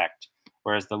cause and effect.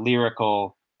 Whereas the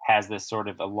lyrical has this sort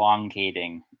of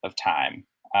elongating of time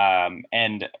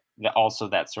and also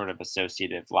that sort of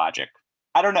associative logic.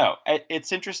 I don't know.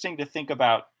 It's interesting to think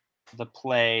about the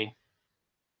play,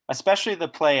 especially the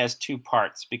play as two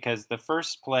parts, because the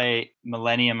first play,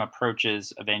 Millennium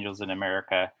Approaches of Angels in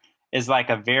America, is like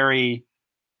a very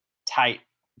tight,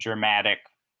 dramatic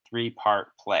 3-part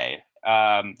play.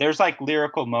 There's like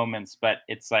lyrical moments, but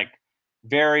it's like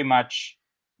very much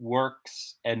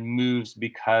works and moves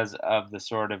because of the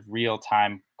sort of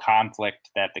real-time conflict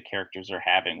that the characters are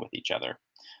having with each other.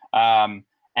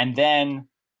 And then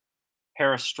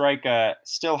Perestroika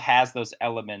still has those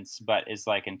elements, but is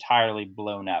like entirely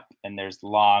blown up. And there's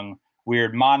long,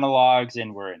 weird monologues,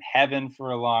 and we're in heaven for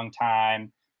a long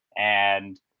time.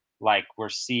 And like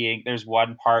there's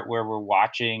one part where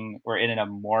we're in a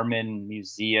Mormon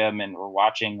museum and we're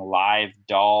watching live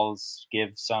dolls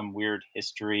give some weird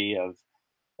history of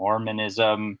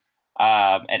Mormonism.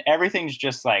 And everything's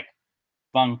just like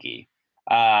funky.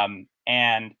 And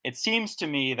it seems to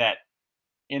me that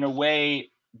in a way,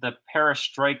 the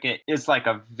Perestroika is like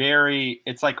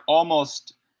it's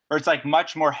like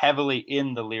much more heavily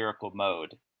in the lyrical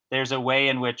mode. There's a way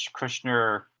in which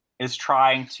Kushner is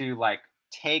trying to like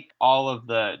take all of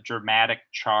the dramatic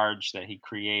charge that he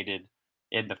created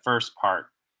in the first part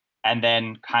and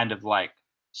then kind of like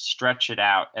stretch it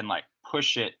out and like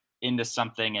push it into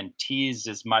something and tease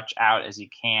as much out as he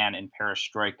can in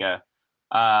Perestroika.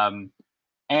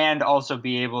 And also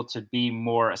be able to be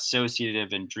more associative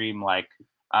and dreamlike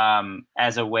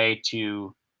as a way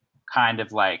to kind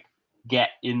of like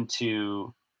get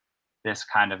into this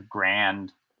kind of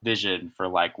grand vision for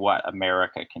like what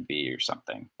America can be or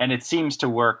something. And it seems to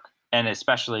work, and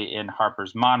especially in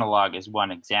Harper's monologue is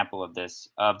one example of this,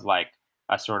 of like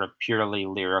a sort of purely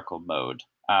lyrical mode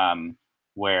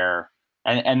where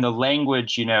and the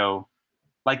language,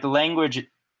 like the language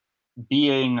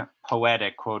being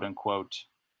poetic, quote unquote,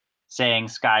 saying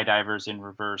skydivers in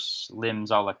reverse,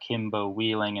 limbs all akimbo,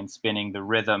 wheeling and spinning the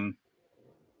rhythm.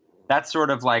 That's sort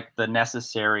of like the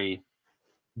necessary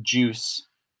juice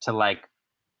to like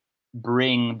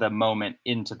bring the moment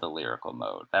into the lyrical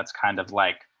mode. That's kind of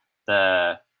like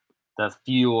the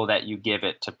fuel that you give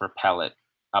it to propel it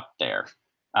up there.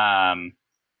 And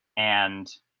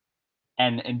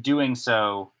in doing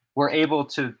so, we're able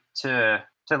to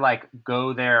like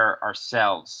go there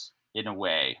ourselves in a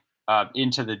way.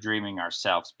 Into the dreaming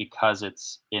ourselves because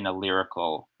it's in a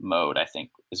lyrical mode, I think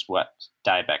is what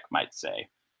Dybeck might say.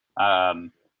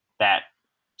 That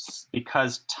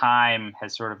because time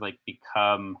has sort of like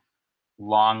become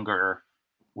longer,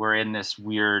 we're in this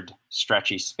weird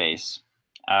stretchy space.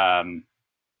 And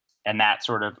that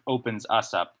sort of opens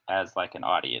us up as like an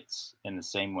audience in the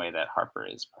same way that Harper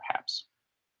is, perhaps.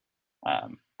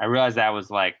 I realized that was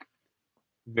like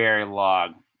very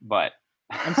long, but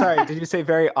I'm sorry, did you say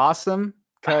very awesome?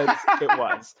 Because it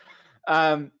was.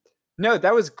 No,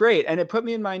 that was great. And it put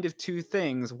me in mind of two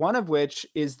things. One of which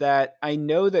is that I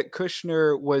know that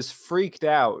Kushner was freaked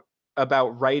out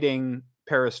about writing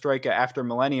Perestroika after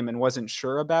Millennium and wasn't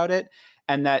sure about it.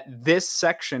 And that this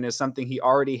section is something he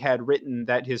already had written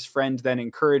that his friend then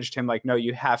encouraged him, like, no,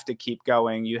 you have to keep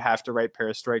going. You have to write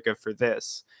Perestroika for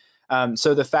this.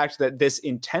 So the fact that this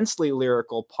intensely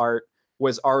lyrical part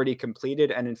was already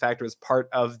completed, and in fact was part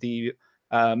of the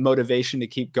motivation to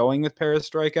keep going with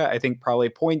Perestroika, I think probably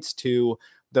points to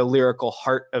the lyrical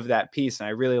heart of that piece. And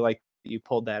I really like that you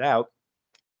pulled that out.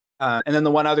 And then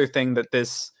the one other thing that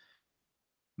this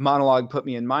monologue put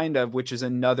me in mind of, which is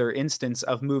another instance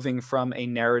of moving from a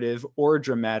narrative or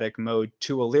dramatic mode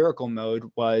to a lyrical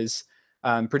mode, was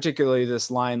particularly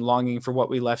this line, longing for what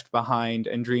we left behind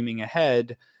and dreaming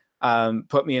ahead,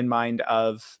 put me in mind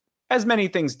of, as many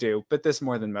things do, but this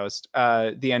more than most,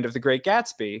 the end of The Great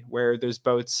Gatsby, where there's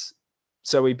boats,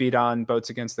 so we beat on boats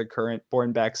against the current,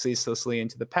 borne back ceaselessly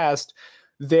into the past,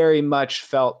 very much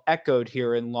felt echoed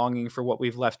here in longing for what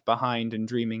we've left behind and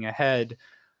dreaming ahead.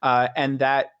 And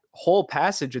that whole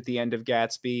passage at the end of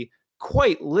Gatsby,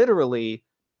 quite literally,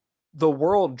 the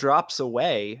world drops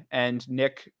away and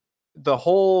Nick, the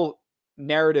whole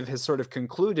narrative has sort of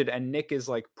concluded, and Nick is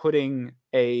like putting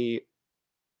an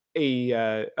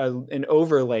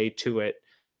overlay to it,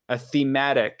 a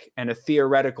thematic and a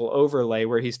theoretical overlay,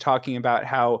 where he's talking about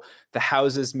how the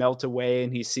houses melt away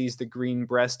and he sees the green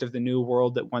breast of the new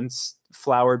world that once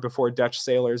flowered before Dutch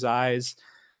sailors' eyes.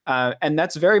 And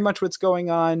that's very much what's going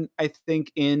on, I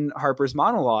think, in Harper's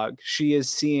monologue. She is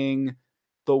seeing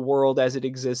the world as it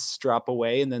exists drop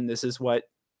away, and then this is what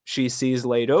she sees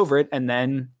laid over it. And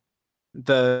then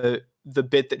the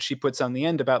bit that she puts on the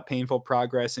end about painful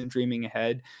progress and dreaming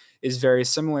ahead is very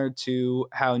similar to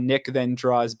how Nick then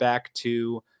draws back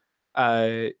to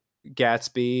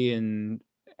Gatsby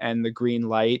and the green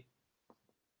light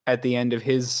at the end of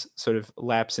his sort of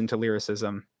lapse into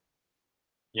lyricism.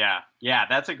 Yeah,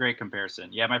 that's a great comparison.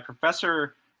 Yeah, my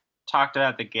professor talked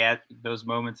about those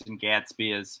moments in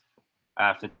Gatsby as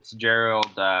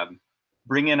Fitzgerald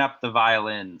bringing up the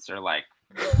violins, or like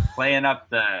playing up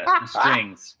the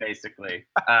strings, basically.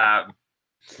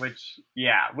 Which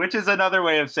is another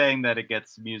way of saying that it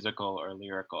gets musical or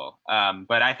lyrical.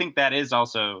 But I think that is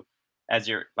also, as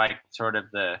you're like, sort of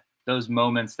those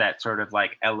moments that sort of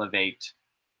like elevate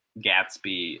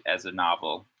Gatsby as a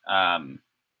novel. And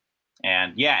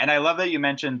I love that you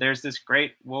mentioned there's this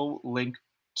great, we'll link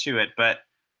to it, but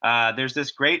there's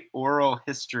this great oral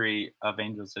history of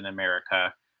Angels in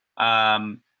America,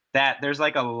 that there's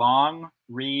like a long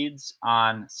reads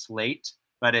on Slate,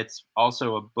 but it's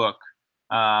also a book.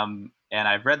 And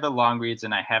I've read the long reads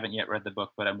and I haven't yet read the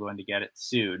book, but I'm going to get it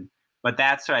soon. But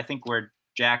that's, I think, where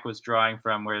Jack was drawing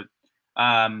from, where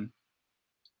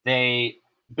they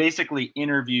basically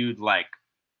interviewed like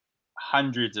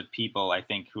hundreds of people, I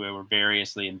think, who were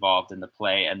variously involved in the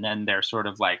play. And then they're sort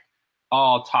of like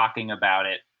all talking about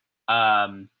it,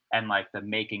 and like the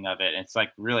making of it. It's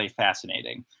like really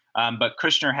fascinating. But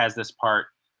Kushner has this part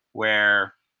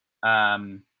where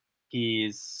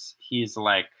he's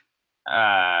like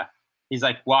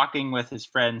walking with his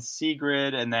friend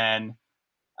Sigrid, and then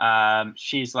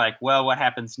she's like, well, what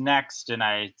happens next? And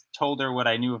I told her what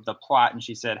I knew of the plot, and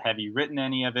she said, have you written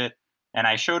any of it? And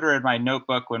I showed her in my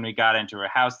notebook when we got into her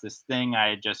house this thing I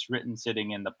had just written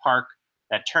sitting in the park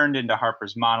that turned into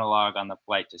Harper's monologue on the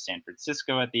flight to San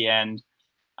Francisco at the end.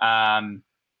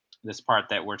 This part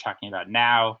that we're talking about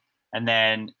now. And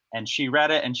she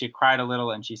read it and she cried a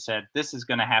little and she said, this is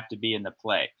going to have to be in the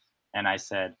play. And I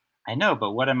said, I know,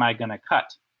 but what am I going to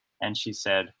cut? And she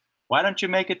said, why don't you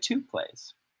make it 2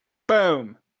 plays?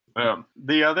 Boom. Boom.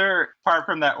 The other part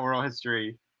from that oral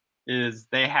history is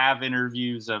they have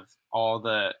interviews of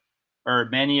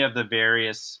many of the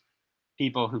various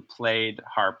people who played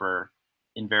Harper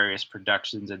in various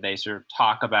productions, and they sort of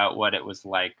talk about what it was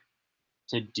like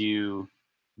to do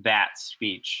that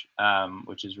speech,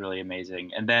 which is really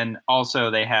amazing. And then also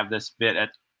they have this bit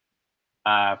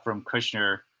from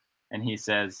Kushner, and he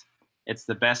says, it's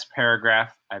the best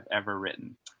paragraph I've ever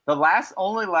written. The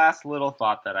only last little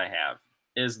thought that I have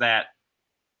is that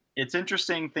it's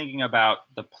interesting thinking about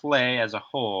the play as a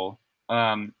whole,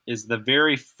 is the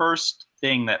very first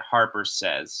thing that Harper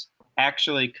says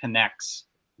actually connects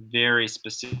very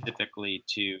specifically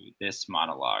to this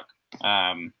monologue.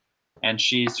 And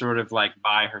she's sort of like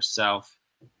by herself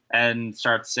and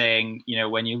starts saying,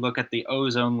 when you look at the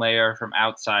ozone layer from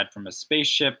outside from a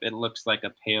spaceship, it looks like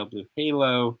a pale blue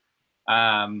halo.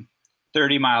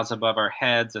 30 miles above our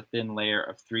heads, a thin layer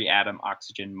of 3-atom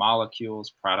oxygen molecules,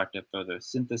 product of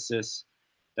photosynthesis,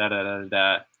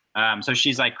 so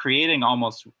she's like creating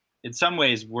almost, in some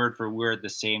ways, word for word, the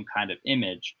same kind of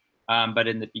image. But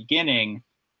in the beginning,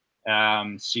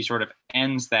 she sort of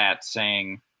ends that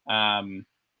saying,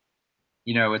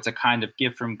 it's a kind of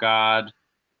gift from God,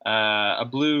 a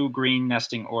blue-green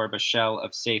nesting orb, a shell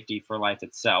of safety for life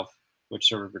itself, which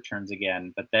sort of returns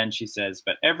again. But then she says,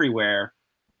 but everywhere,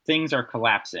 things are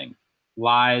collapsing.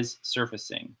 lies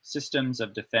surfacing, systems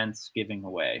of defense giving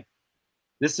away.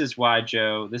 This is why,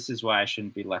 Joe, this is why I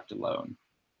shouldn't be left alone.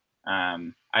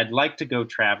 I'd like to go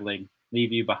traveling,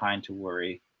 leave you behind to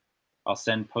worry. I'll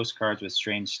send postcards with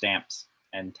strange stamps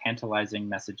and tantalizing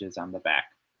messages on the back.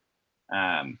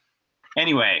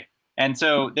 Anyway, and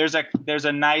so there's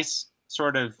a nice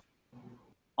sort of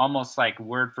almost like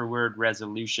word for word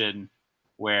resolution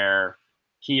where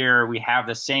here we have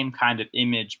the same kind of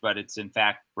image, but it's in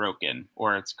fact broken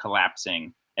or it's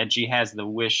collapsing. And she has the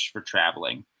wish for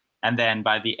traveling. And then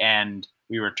by the end,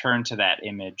 we return to that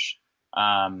image.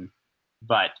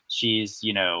 But she's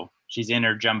in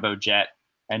her jumbo jet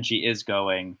and she is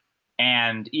going.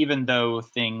 And even though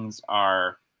things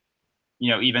are,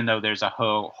 even though there's a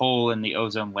hole in the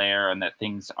ozone layer and that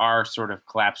things are sort of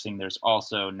collapsing, there's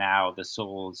also now the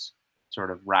souls sort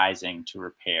of rising to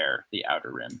repair the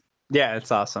outer rim. Yeah,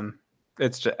 it's awesome.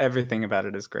 It's just, everything about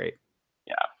it is great.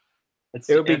 Yeah.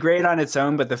 It would be great on its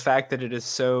own, but the fact that it is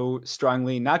so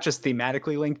strongly, not just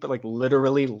thematically linked, but like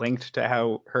literally linked to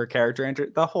how her character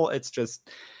entered the whole, it's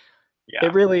just,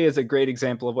 It really is a great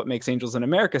example of what makes Angels in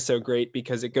America so great,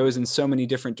 because it goes in so many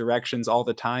different directions all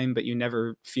the time, but you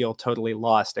never feel totally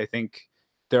lost. I think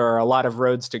there are a lot of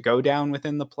roads to go down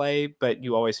within the play, but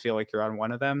you always feel like you're on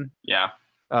one of them. Yeah.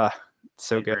 It's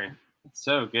so good. It's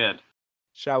so good.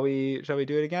 Shall we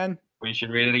do it again? We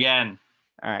should read it again.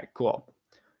 All right, cool.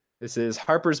 This is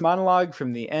Harper's monologue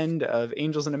from the end of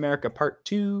Angels in America Part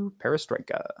 2,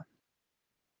 Perestroika.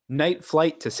 Night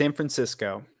flight to San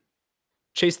Francisco.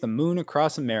 Chase the moon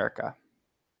across America.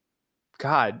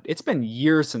 God, it's been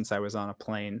years since I was on a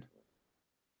plane.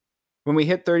 When we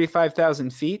hit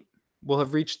 35,000 feet, we'll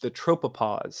have reached the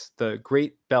tropopause, the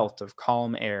great belt of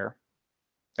calm air.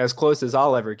 As close as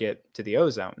I'll ever get to the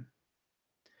ozone.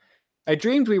 I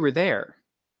dreamed we were there.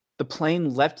 The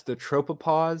plane left the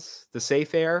tropopause, the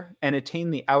safe air, and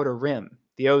attained the outer rim,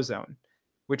 the ozone,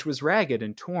 which was ragged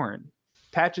and torn,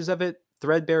 patches of it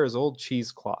threadbare as old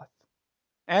cheesecloth.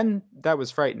 And that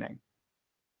was frightening.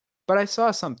 But I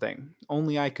saw something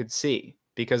only I could see,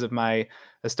 because of my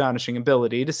astonishing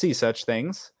ability to see such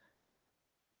things.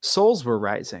 Souls were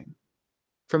rising.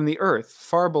 From the earth,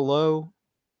 far below,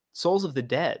 souls of the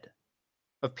dead,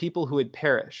 of people who had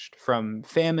perished from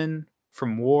famine,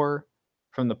 from war,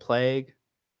 from the plague,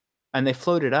 and they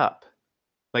floated up,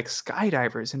 like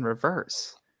skydivers in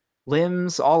reverse,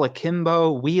 limbs all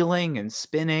akimbo, wheeling and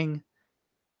spinning,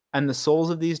 and the souls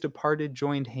of these departed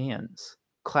joined hands,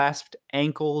 clasped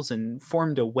ankles, and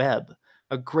formed a web,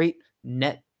 a great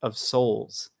net of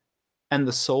souls, and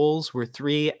the souls were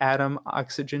 3 atom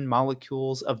oxygen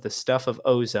molecules of the stuff of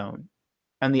ozone,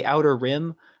 and the outer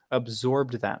rim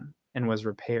absorbed them and was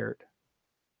repaired.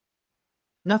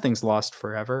 Nothing's lost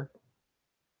forever.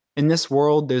 In this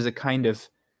world, there's a kind of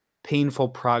painful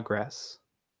progress,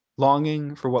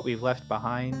 longing for what we've left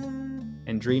behind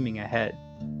and dreaming ahead.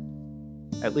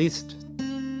 At least,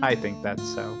 I think that's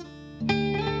so.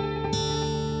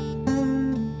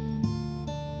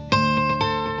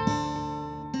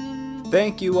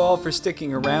 Thank you all for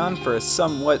sticking around for a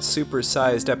somewhat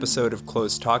supersized episode of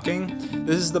Close Talking.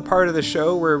 This is the part of the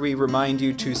show where we remind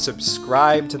you to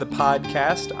subscribe to the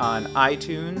podcast on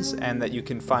iTunes, and that you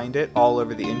can find it all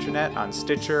over the internet on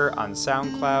Stitcher, on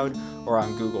SoundCloud, or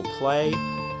on Google Play.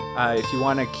 If you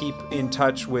want to keep in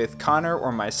touch with Connor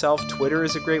or myself, Twitter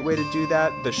is a great way to do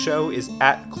that. The show is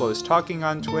at Close Talking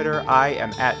on Twitter. I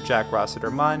am at Jack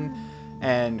Rossiter Munn,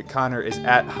 and Connor is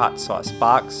at Hot Sauce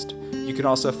Boxed. You can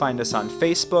also find us on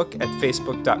Facebook at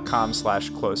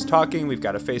facebook.com/Close Talking. We've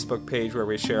got a Facebook page where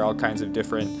we share all kinds of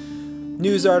different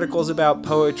news articles about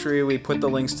poetry. We put the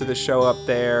links to the show up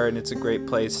there, and it's a great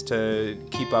place to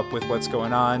keep up with what's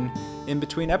going on in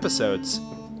between episodes.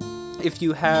 If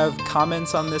you have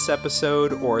comments on this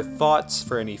episode or thoughts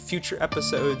for any future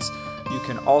episodes, you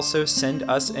can also send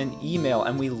us an email,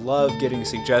 and we love getting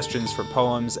suggestions for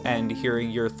poems and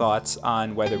hearing your thoughts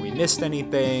on whether we missed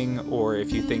anything, or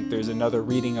if you think there's another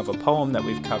reading of a poem that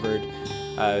we've covered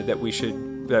that we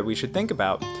should think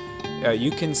about. You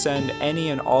can send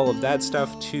any and all of that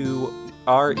stuff to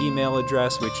our email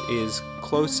address, which is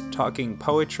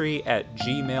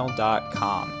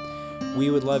closetalkingpoetry@gmail.com. We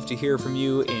would love to hear from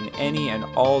you in any and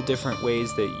all different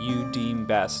ways that you deem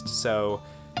best. So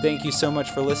thank you so much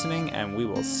for listening, and we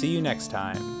will see you next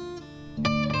time.